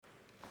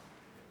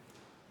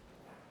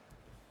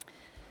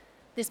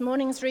This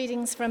morning's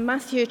readings from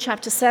Matthew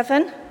chapter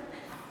 7,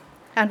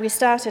 and we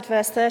start at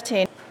verse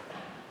 13.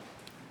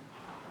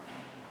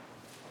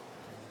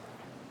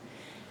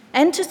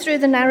 Enter through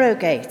the narrow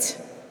gate,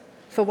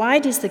 for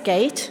wide is the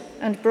gate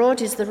and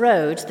broad is the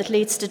road that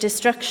leads to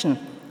destruction,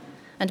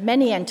 and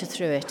many enter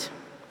through it.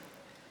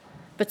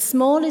 But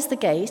small is the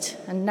gate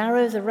and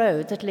narrow the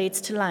road that leads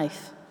to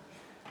life,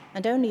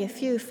 and only a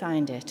few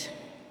find it.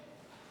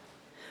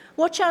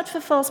 Watch out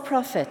for false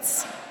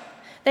prophets.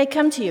 They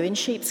come to you in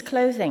sheep's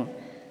clothing,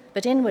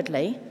 but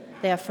inwardly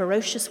they are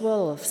ferocious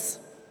wolves.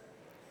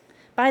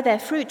 By their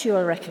fruit you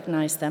will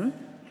recognize them.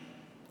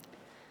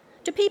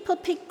 Do people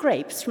pick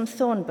grapes from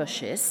thorn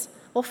bushes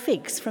or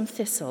figs from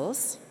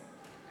thistles?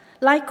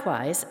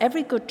 Likewise,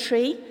 every good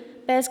tree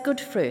bears good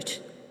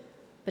fruit,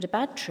 but a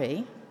bad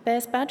tree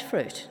bears bad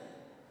fruit.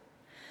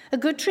 A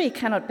good tree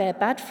cannot bear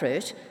bad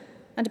fruit,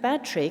 and a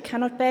bad tree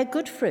cannot bear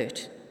good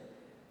fruit.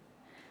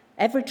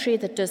 Every tree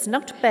that does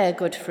not bear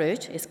good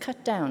fruit is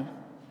cut down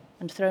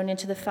and thrown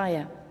into the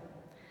fire.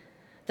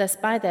 Thus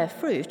by their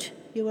fruit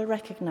you will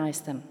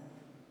recognize them.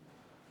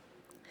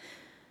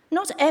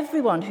 Not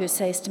everyone who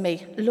says to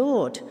me,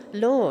 'Lord,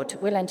 Lord,'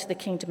 will enter the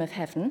kingdom of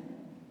heaven,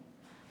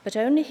 but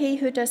only he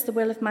who does the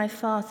will of my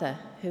Father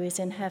who is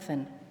in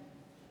heaven.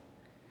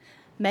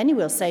 Many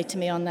will say to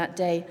me on that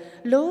day,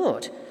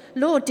 'Lord,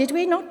 Lord, did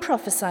we not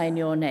prophesy in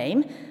your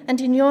name, and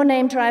in your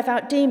name drive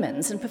out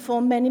demons and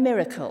perform many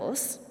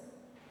miracles?'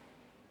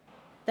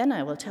 Then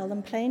I will tell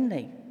them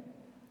plainly,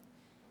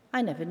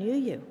 'I never knew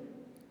you.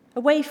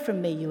 Away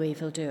from me, you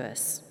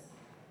evildoers.'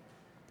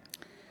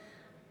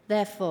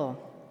 Therefore,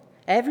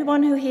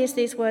 everyone who hears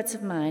these words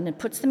of mine and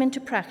puts them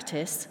into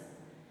practice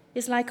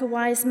is like a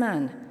wise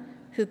man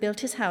who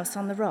built his house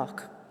on the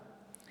rock.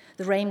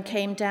 The rain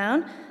came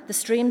down, the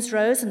streams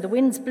rose, and the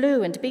winds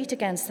blew and beat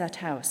against that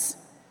house.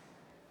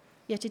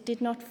 Yet it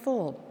did not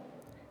fall,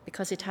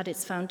 because it had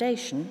its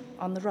foundation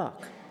on the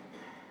rock.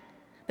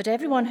 But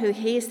everyone who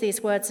hears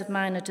these words of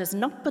mine and does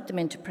not put them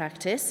into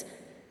practice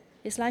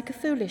is like a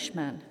foolish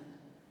man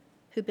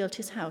who built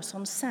his house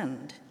on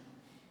sand.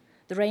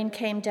 The rain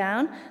came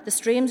down, the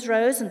streams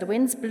rose, and the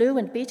winds blew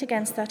and beat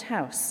against that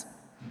house,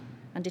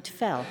 and it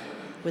fell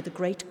with a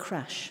great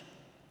crash."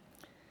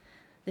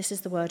 This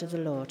is the word of the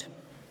Lord.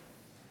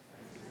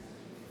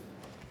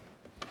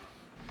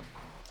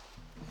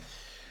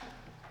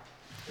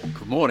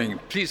 Good morning.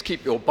 Please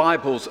keep your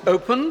Bibles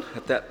open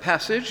at that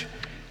passage,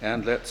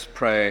 and let's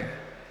pray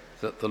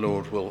that the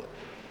Lord will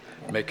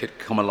make it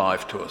come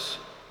alive to us.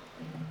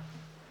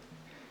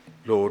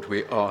 Lord,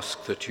 we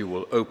ask that you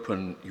will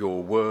open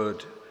your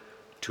word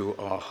to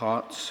our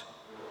hearts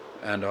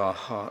and our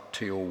heart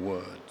to your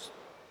words.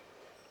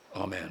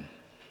 Amen.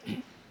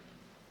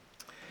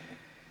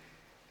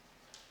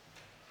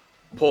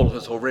 Paul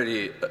has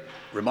already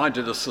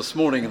reminded us this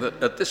morning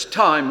that at this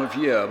time of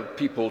year,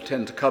 people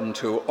tend to come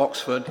to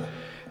Oxford,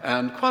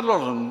 and quite a lot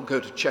of them go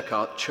to check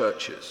out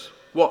churches.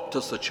 What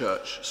does the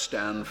church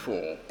stand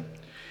for?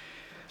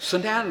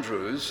 St.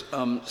 Andrew's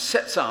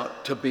sets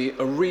out to be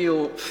a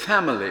real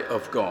family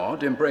of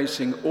God,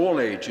 embracing all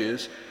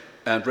ages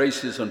and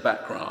races and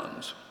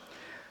backgrounds.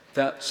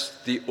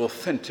 That's the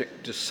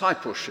authentic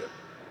discipleship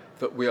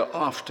that we are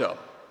after.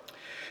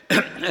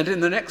 And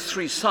in the next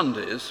 3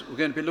 Sundays, we're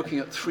going to be looking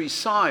at 3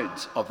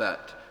 sides of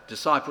that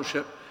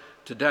discipleship.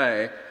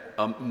 Today,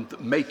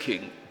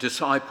 making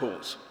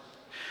disciples.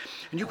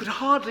 And you could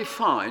hardly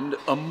find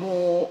a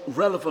more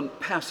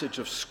relevant passage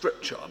of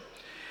Scripture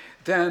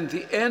than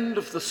the end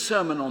of the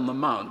Sermon on the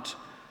Mount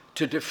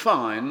to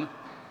define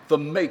the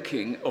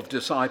making of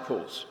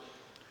disciples.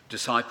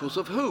 Disciples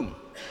of whom?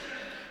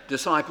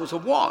 Disciples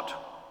of what?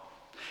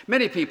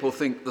 Many people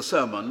think the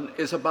sermon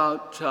is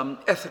about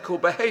ethical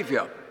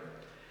behavior.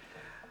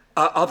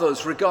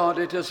 Others regard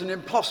it as an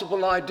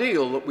impossible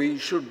ideal that we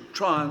should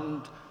try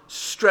and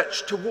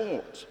stretch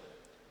towards.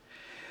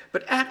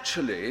 But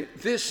actually,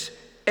 this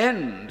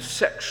end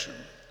section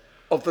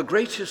of the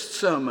greatest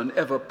sermon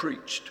ever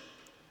preached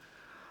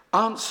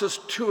answers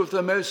 2 of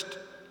the most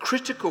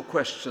critical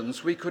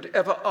questions we could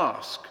ever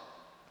ask.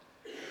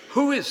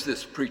 Who is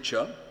this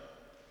preacher?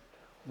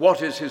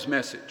 What is his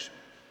message?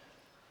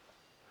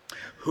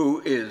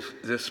 Who is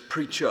this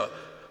preacher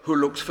who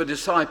looks for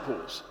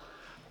disciples?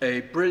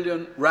 A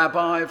brilliant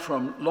rabbi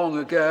from long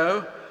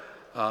ago,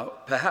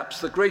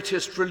 perhaps the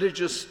greatest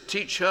religious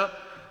teacher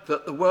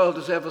that the world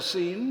has ever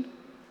seen?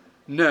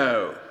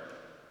 No.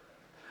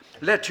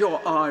 Let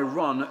your eye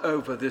run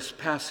over this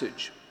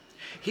passage.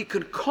 He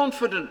can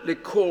confidently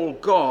call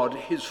God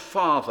his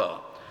Father,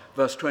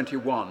 verse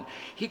 21.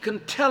 He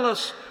can tell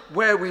us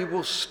where we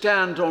will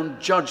stand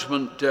on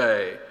Judgment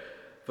Day,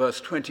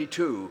 verse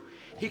 22.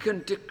 He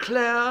can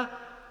declare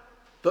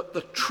that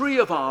the tree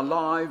of our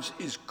lives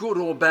is good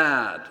or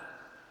bad,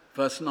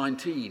 verse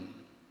 19.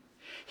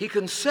 He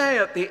can say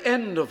at the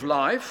end of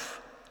life,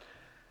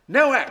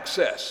 no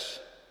access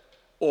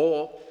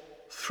or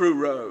through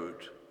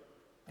road,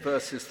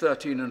 verses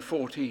 13 and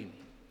 14.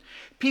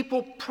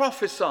 People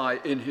prophesy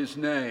in his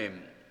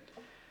name,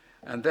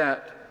 and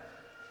that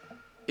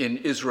in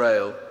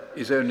Israel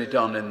is only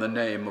done in the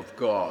name of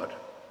God.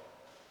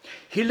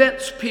 He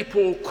lets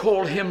people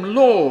call him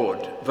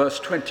Lord, verse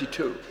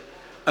 22,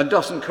 and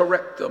doesn't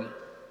correct them.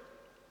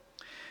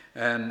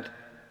 And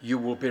you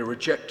will be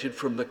rejected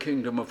from the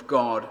kingdom of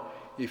God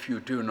if you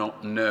do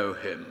not know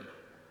him,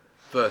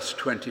 verse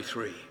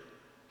 23.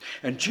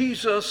 And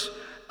Jesus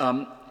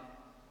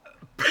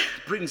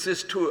brings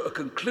this to a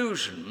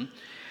conclusion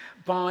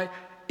by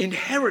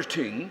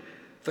inheriting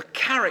the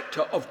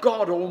character of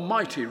God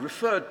Almighty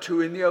referred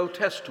to in the Old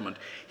Testament.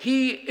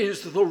 He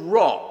is the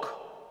rock,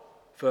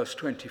 verse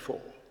 24.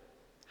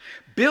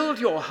 Build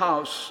your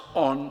house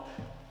on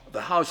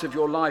the house of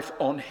your life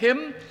on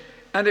him,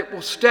 and it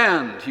will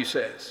stand, he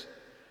says.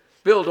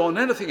 Build on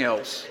anything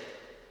else,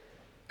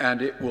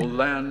 and it will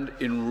land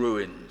in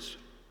ruins.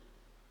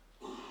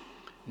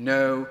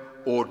 No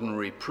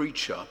ordinary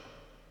preacher,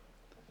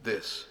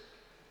 this.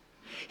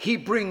 He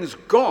brings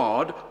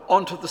God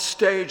onto the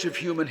stage of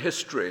human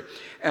history,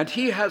 and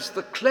he has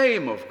the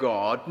claim of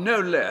God, no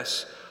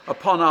less,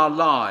 upon our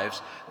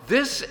lives.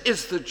 This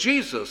is the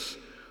Jesus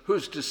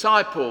whose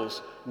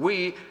disciples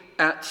we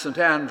at St.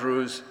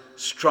 Andrews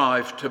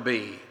strive to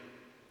be.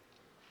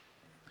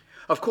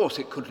 Of course,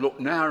 it could look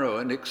narrow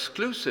and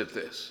exclusive,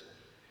 this.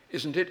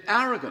 Isn't it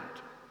arrogant?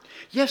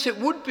 Yes, it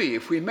would be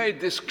if we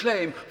made this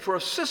claim for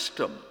a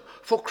system,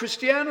 for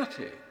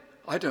Christianity.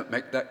 I don't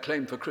make that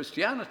claim for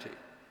Christianity.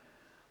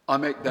 I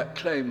make that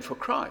claim for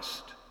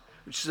Christ,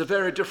 which is a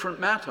very different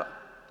matter.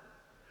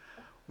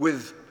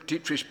 With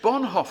Dietrich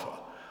Bonhoeffer,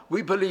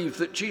 we believe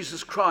that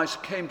Jesus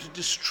Christ came to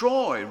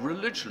destroy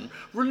religion.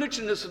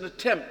 Religion is an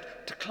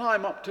attempt to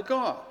climb up to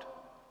God.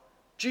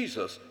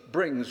 Jesus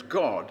brings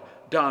God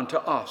down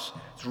to us.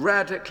 It's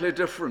radically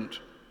different.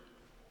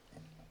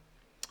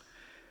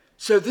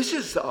 So this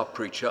is our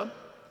preacher.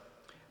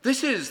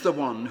 This is the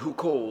one who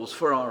calls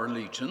for our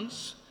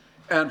allegiance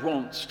and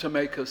wants to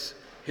make us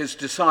his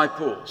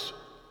disciples.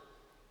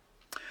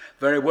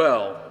 Very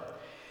well.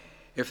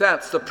 If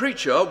that's the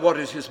preacher, what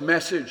is his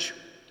message?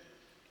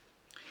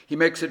 He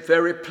makes it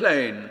very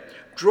plain,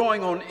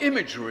 drawing on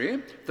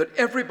imagery that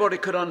everybody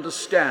could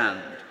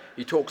understand.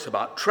 He talks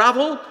about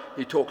travel,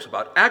 he talks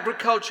about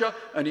agriculture,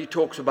 and he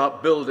talks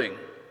about building.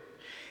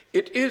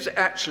 It is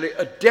actually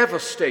a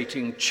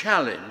devastating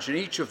challenge in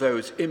each of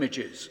those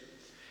images,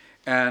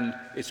 and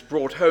it's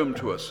brought home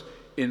to us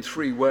in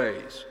three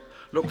ways.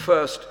 Look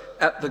first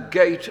at the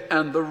gate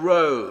and the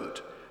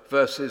road,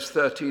 verses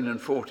 13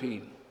 and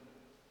 14.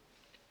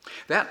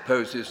 That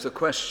poses the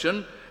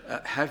question,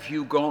 have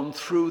you gone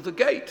through the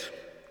gate?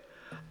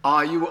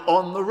 Are you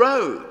on the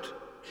road?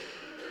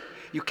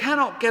 You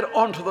cannot get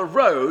onto the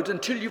road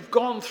until you've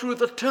gone through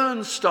the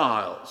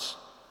turnstiles,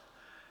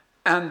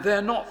 and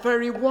they're not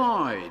very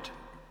wide.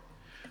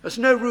 There's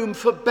no room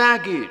for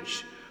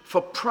baggage,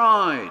 for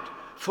pride,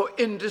 for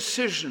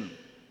indecision.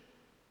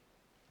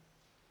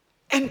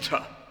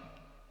 Enter,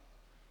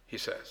 he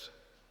says.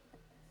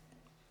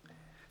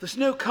 There's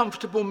no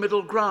comfortable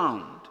middle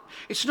ground.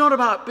 It's not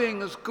about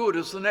being as good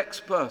as the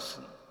next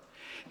person.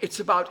 It's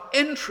about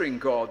entering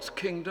God's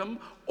kingdom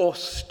or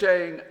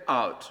staying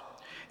out.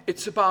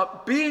 It's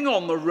about being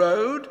on the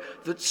road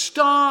that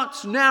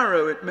starts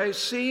narrow, it may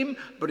seem,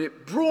 but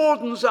it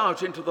broadens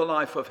out into the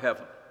life of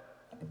heaven.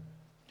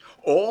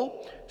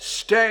 Or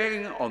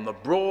staying on the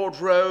broad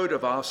road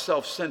of our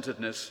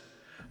self-centeredness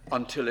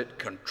until it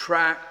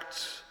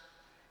contracts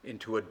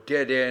into a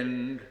dead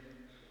end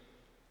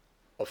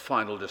of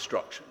final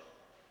destruction.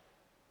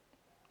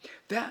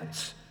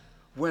 That's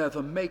where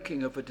the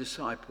making of a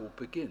disciple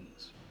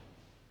begins.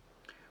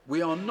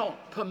 We are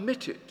not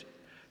permitted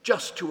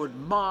just to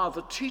admire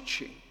the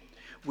teaching.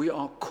 We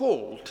are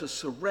called to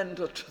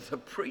surrender to the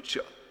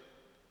preacher.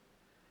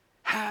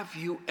 Have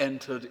you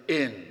entered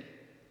in?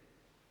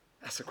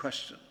 That's the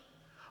question.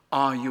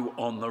 Are you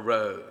on the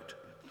road?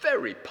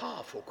 Very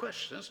powerful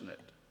question, isn't it?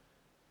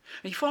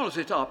 And he follows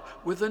it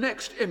up with the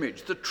next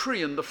image, the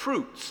tree and the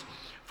fruits,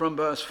 from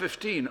verse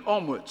 15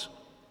 onwards.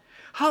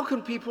 How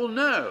can people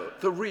know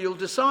the real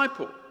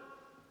disciple?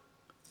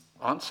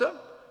 Answer,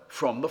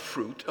 from the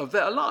fruit of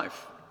their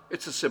life.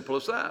 It's as simple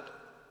as that.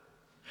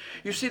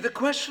 You see, the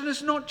question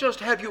is not just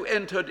have you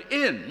entered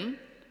in,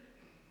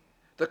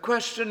 the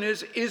question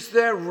is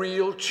there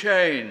real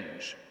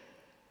change?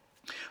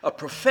 A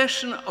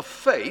profession of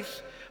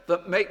faith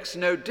that makes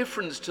no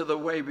difference to the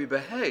way we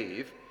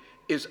behave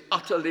is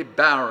utterly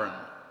barren.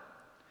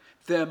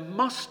 There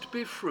must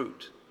be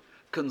fruit,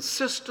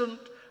 consistent,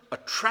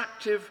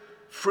 attractive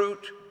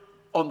fruit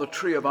on the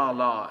tree of our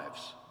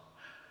lives.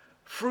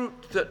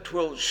 Fruit that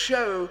will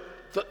show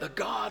that the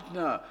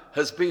gardener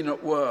has been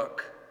at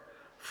work.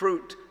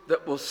 Fruit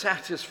that will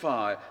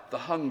satisfy the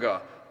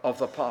hunger of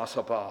the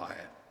passerby.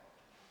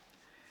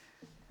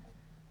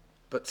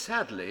 But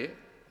sadly,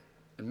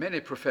 in many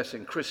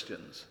professing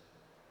Christians,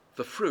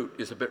 the fruit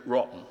is a bit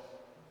rotten.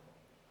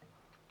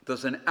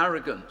 There's an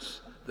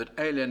arrogance that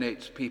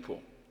alienates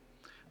people.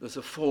 There's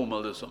a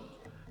formalism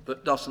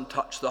that doesn't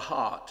touch the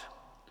heart.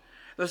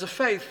 There's a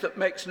faith that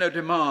makes no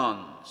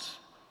demands,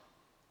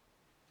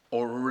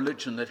 or a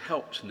religion that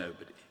helps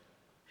nobody.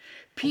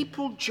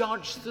 People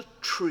judge the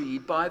tree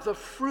by the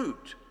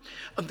fruit.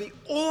 And the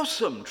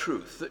awesome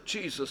truth that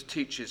Jesus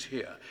teaches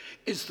here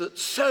is that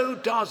so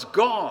does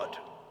God.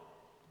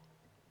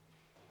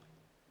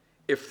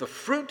 If the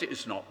fruit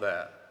is not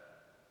there,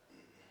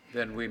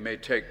 then we may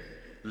take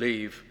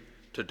leave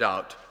to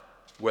doubt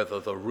whether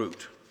the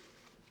root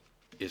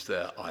is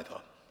there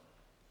either.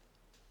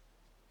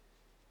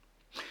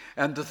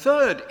 And the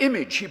third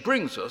image he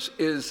brings us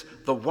is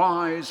the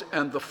wise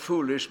and the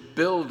foolish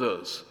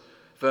builders,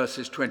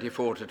 verses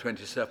 24 to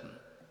 27.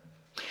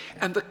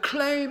 And the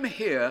claim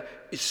here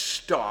is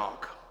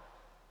stark.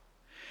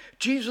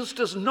 Jesus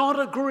does not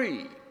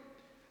agree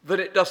that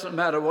it doesn't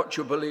matter what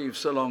you believe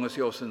so long as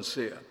you're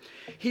sincere.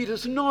 He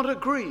does not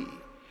agree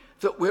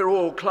that we're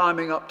all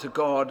climbing up to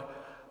God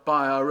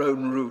by our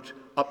own route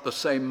up the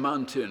same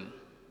mountain.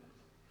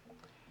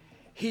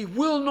 He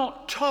will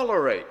not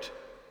tolerate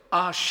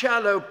our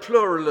shallow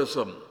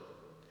pluralism.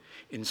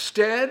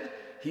 Instead,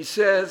 he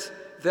says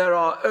there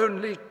are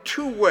only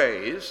two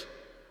ways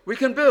we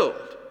can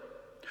build.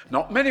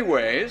 Not many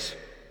ways,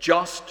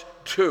 just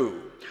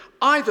two.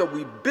 Either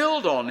we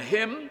build on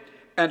him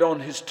and on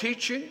his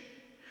teaching,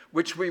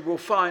 which we will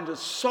find as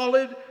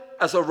solid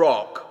as a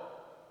rock,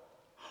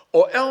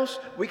 or else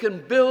we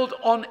can build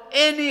on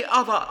any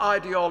other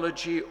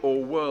ideology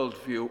or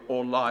worldview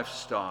or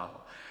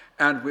lifestyle,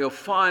 and we'll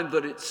find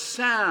that it's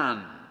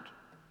sand,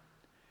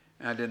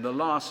 and in the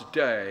last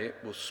day it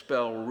will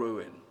spell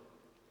ruin.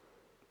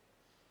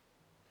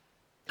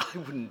 I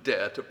wouldn't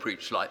dare to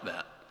preach like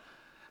that,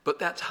 but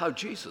that's how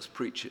Jesus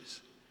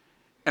preaches,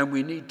 and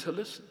we need to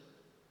listen.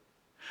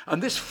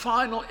 And this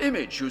final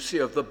image you see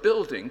of the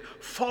building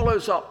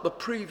follows up the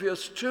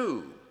previous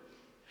two.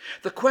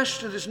 The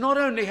question is not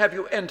only have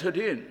you entered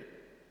in,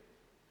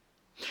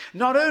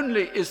 not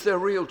only is there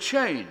real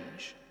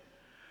change,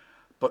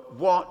 but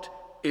what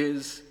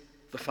is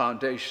the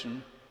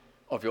foundation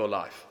of your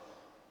life?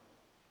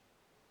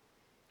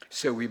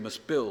 So we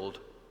must build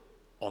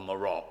on the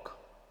rock.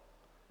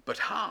 But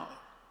how?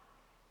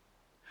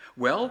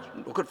 Well,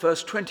 look at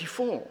verse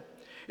 24.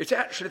 It's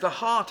actually the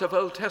heart of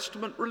Old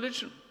Testament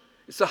religion.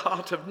 It's the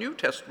heart of New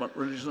Testament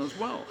religion as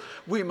well.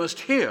 We must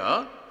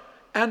hear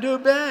and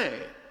obey.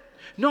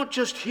 Not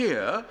just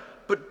hear,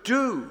 but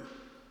do.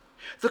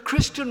 The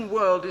Christian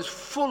world is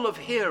full of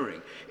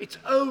hearing. It's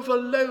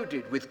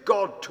overloaded with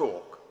God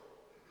talk.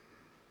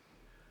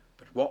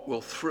 But what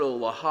will thrill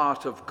the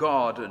heart of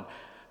God and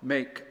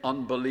make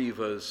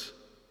unbelievers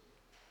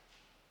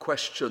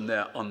question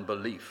their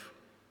unbelief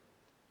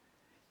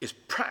is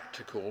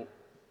practical,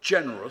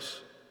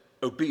 generous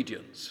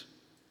obedience,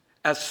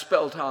 as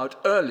spelt out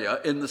earlier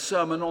in the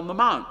Sermon on the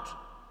Mount.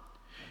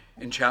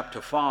 In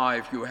chapter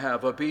 5, you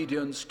have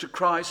obedience to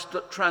Christ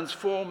that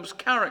transforms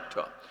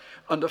character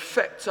and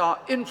affects our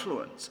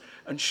influence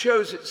and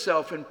shows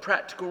itself in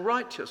practical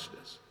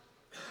righteousness.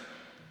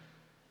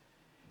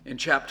 In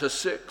chapter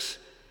 6,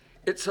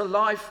 it's a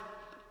life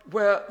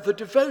where the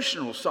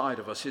devotional side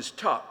of us is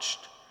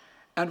touched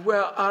and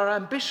where our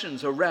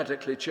ambitions are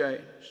radically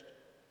changed.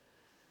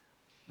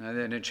 And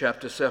then in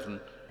chapter 7,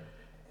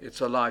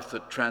 it's a life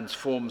that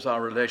transforms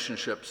our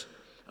relationships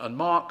and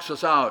marks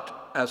us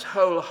out as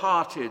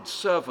wholehearted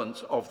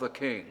servants of the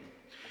King.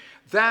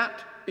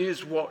 That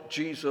is what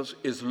Jesus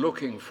is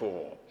looking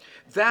for.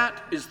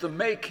 That is the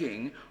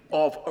making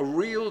of a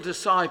real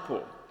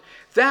disciple.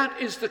 That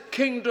is the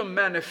kingdom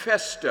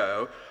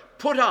manifesto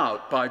put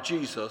out by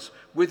Jesus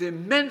with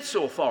immense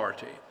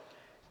authority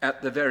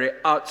at the very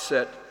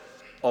outset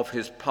of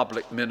his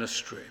public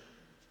ministry.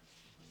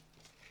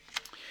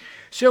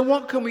 So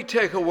what can we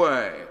take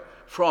away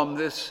from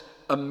this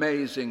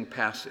amazing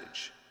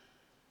passage?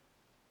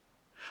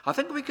 I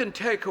think we can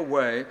take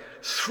away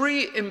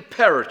three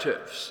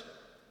imperatives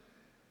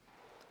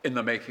in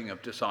the making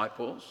of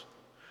disciples,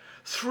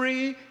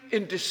 three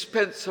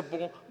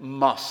indispensable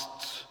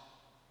musts.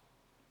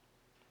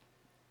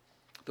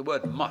 The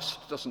word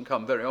must doesn't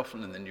come very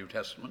often in the New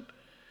Testament,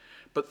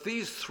 but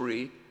these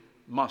three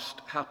must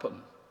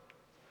happen.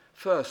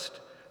 First,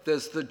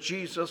 there's the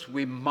Jesus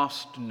we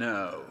must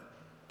know.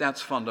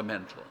 That's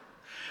fundamental.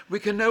 We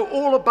can know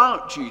all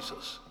about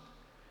Jesus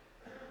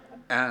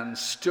and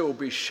still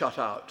be shut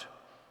out.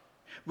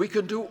 We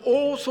can do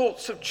all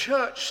sorts of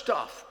church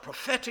stuff,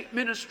 prophetic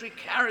ministry,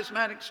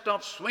 charismatic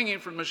stuff, swinging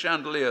from the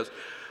chandeliers,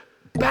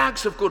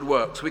 bags of good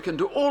works. We can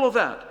do all of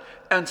that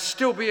and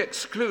still be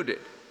excluded.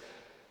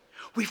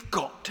 We've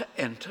got to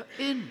enter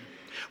in.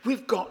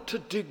 We've got to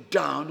dig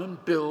down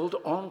and build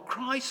on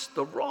Christ,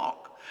 the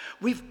rock.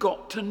 We've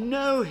got to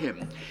know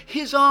him.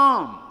 His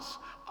arms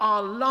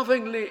are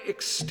lovingly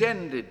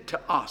extended to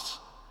us.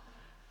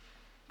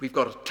 We've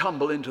got to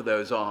tumble into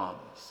those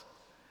arms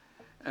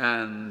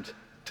and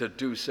to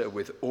do so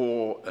with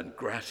awe and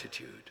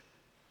gratitude.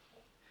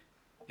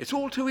 It's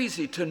all too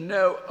easy to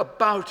know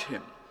about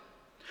him.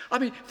 I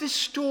mean, this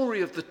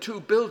story of the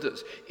two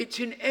builders, it's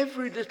in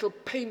every little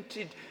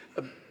painted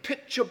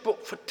picture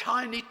book for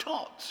tiny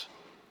tots.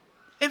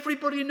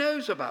 Everybody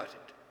knows about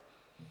it.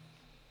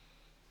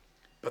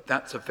 But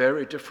that's a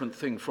very different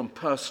thing from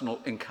personal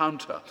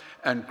encounter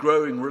and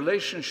growing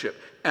relationship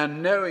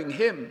and knowing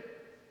him.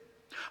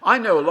 I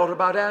know a lot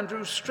about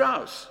Andrew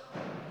Strauss,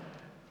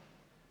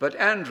 but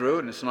Andrew,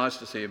 and it's nice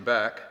to see him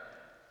back,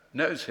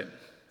 knows him.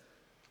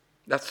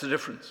 That's the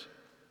difference.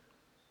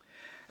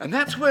 And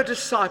that's where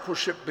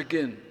discipleship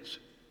begins,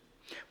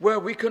 where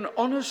we can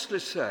honestly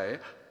say,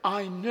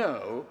 I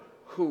know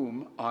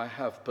whom I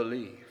have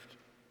believed.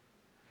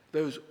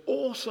 Those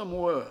awesome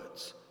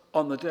words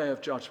on the day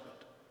of judgment.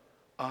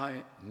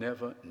 I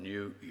never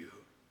knew you.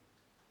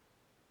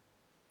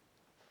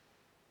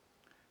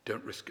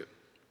 Don't risk it.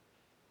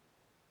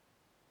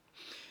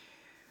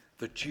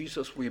 The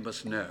Jesus we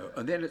must know.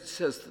 And then it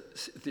says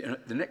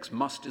the next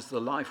must is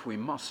the life we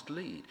must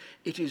lead.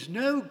 It is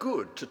no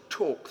good to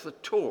talk the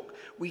talk.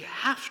 We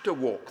have to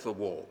walk the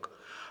walk.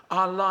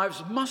 Our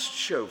lives must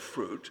show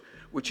fruit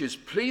which is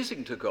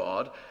pleasing to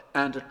God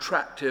and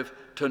attractive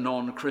to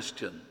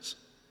non-Christians.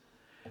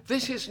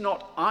 This is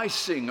not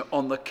icing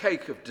on the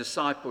cake of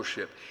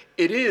discipleship.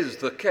 It is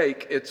the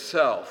cake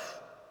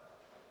itself.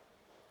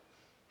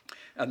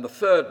 And the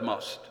third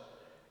must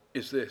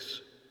is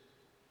this,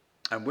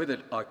 and with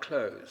it I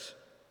close.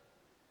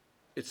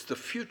 It's the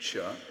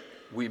future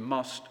we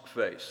must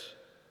face.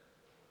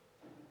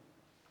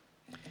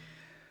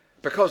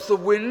 Because the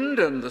wind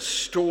and the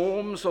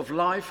storms of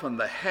life and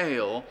the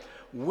hail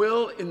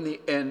will in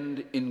the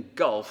end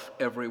engulf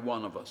every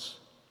one of us.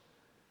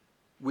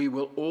 We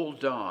will all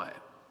die.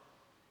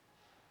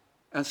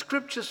 And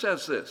Scripture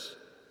says this,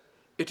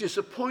 it is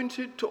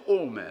appointed to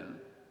all men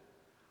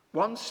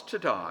once to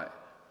die,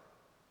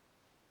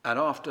 and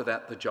after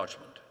that the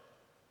judgment.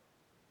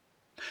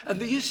 And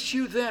the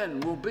issue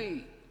then will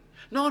be,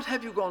 not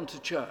have you gone to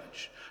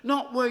church,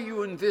 not were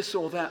you in this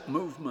or that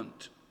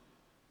movement,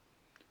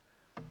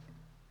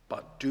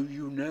 but do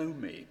you know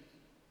me?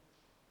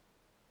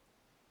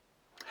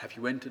 Have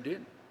you entered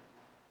in?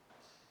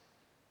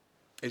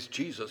 Is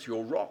Jesus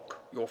your rock,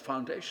 your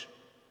foundation?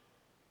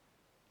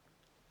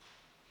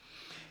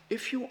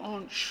 If you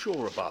aren't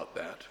sure about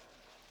that,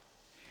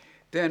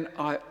 then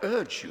I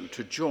urge you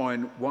to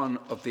join one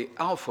of the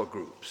Alpha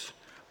groups,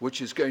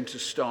 which is going to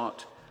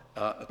start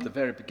at the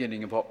very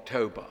beginning of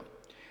October.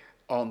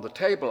 On the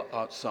table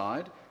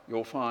outside,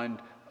 you'll find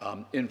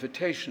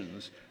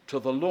invitations to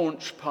the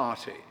launch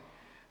party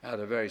at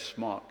a very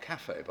smart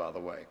cafe, by the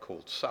way,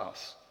 called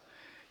South.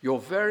 You're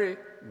very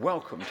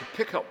welcome to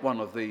pick up one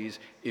of these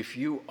if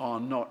you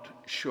are not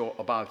sure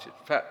about it.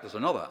 In fact, there's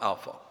another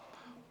Alpha,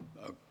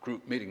 a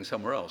group meeting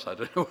somewhere else. I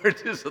don't know where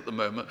it is at the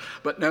moment,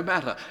 but no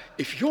matter.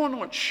 If you're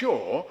not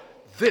sure,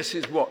 this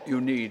is what you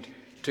need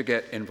to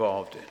get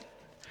involved in.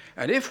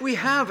 And if we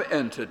have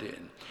entered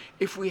in,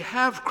 if we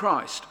have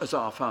Christ as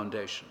our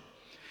foundation,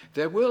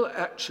 there will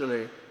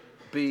actually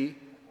be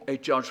a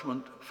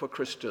judgment for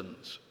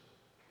Christians.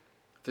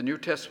 The New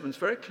Testament's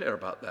very clear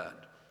about that.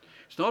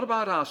 It's not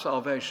about our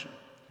salvation,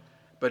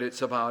 but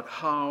it's about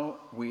how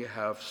we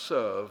have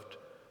served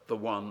the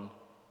one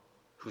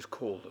who's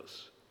called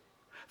us.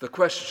 The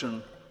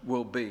question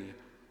will be,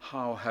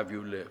 how have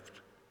you lived?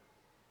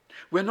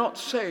 We're not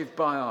saved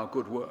by our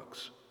good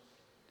works,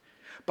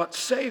 but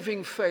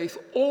saving faith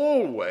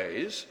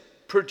always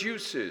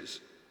produces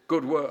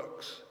good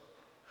works.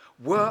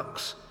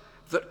 Works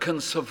that can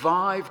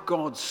survive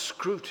God's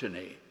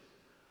scrutiny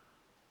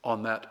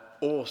on that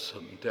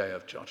awesome day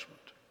of judgment.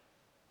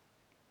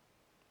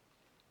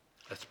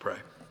 Let's pray.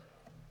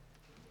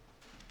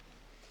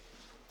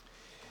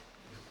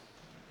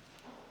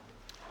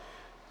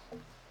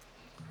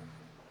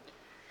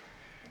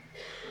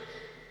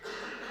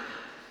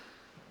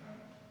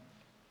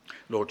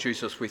 Lord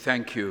Jesus, we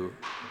thank you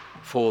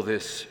for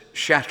this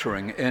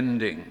shattering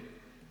ending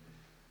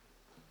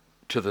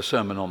to the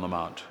Sermon on the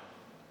Mount.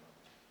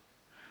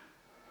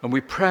 And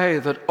we pray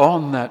that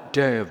on that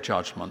day of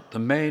judgment,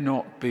 there may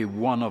not be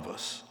one of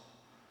us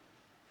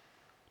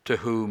to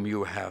whom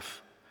you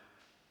have,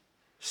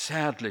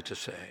 sadly to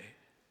say,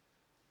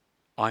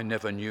 I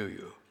never knew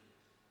you.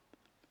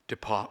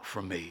 Depart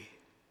from me.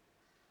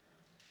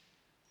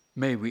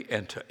 May we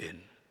enter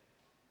in,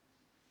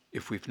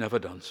 if we've never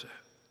done so.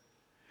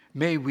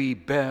 May we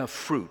bear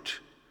fruit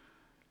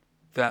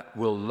that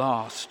will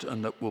last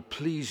and that will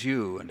please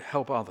you and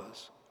help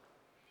others.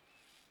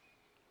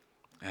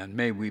 And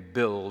may we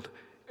build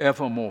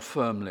ever more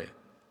firmly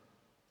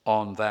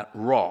on that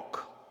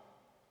rock,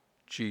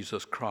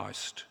 Jesus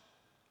Christ,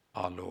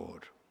 our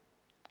Lord.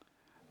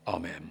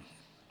 Amen.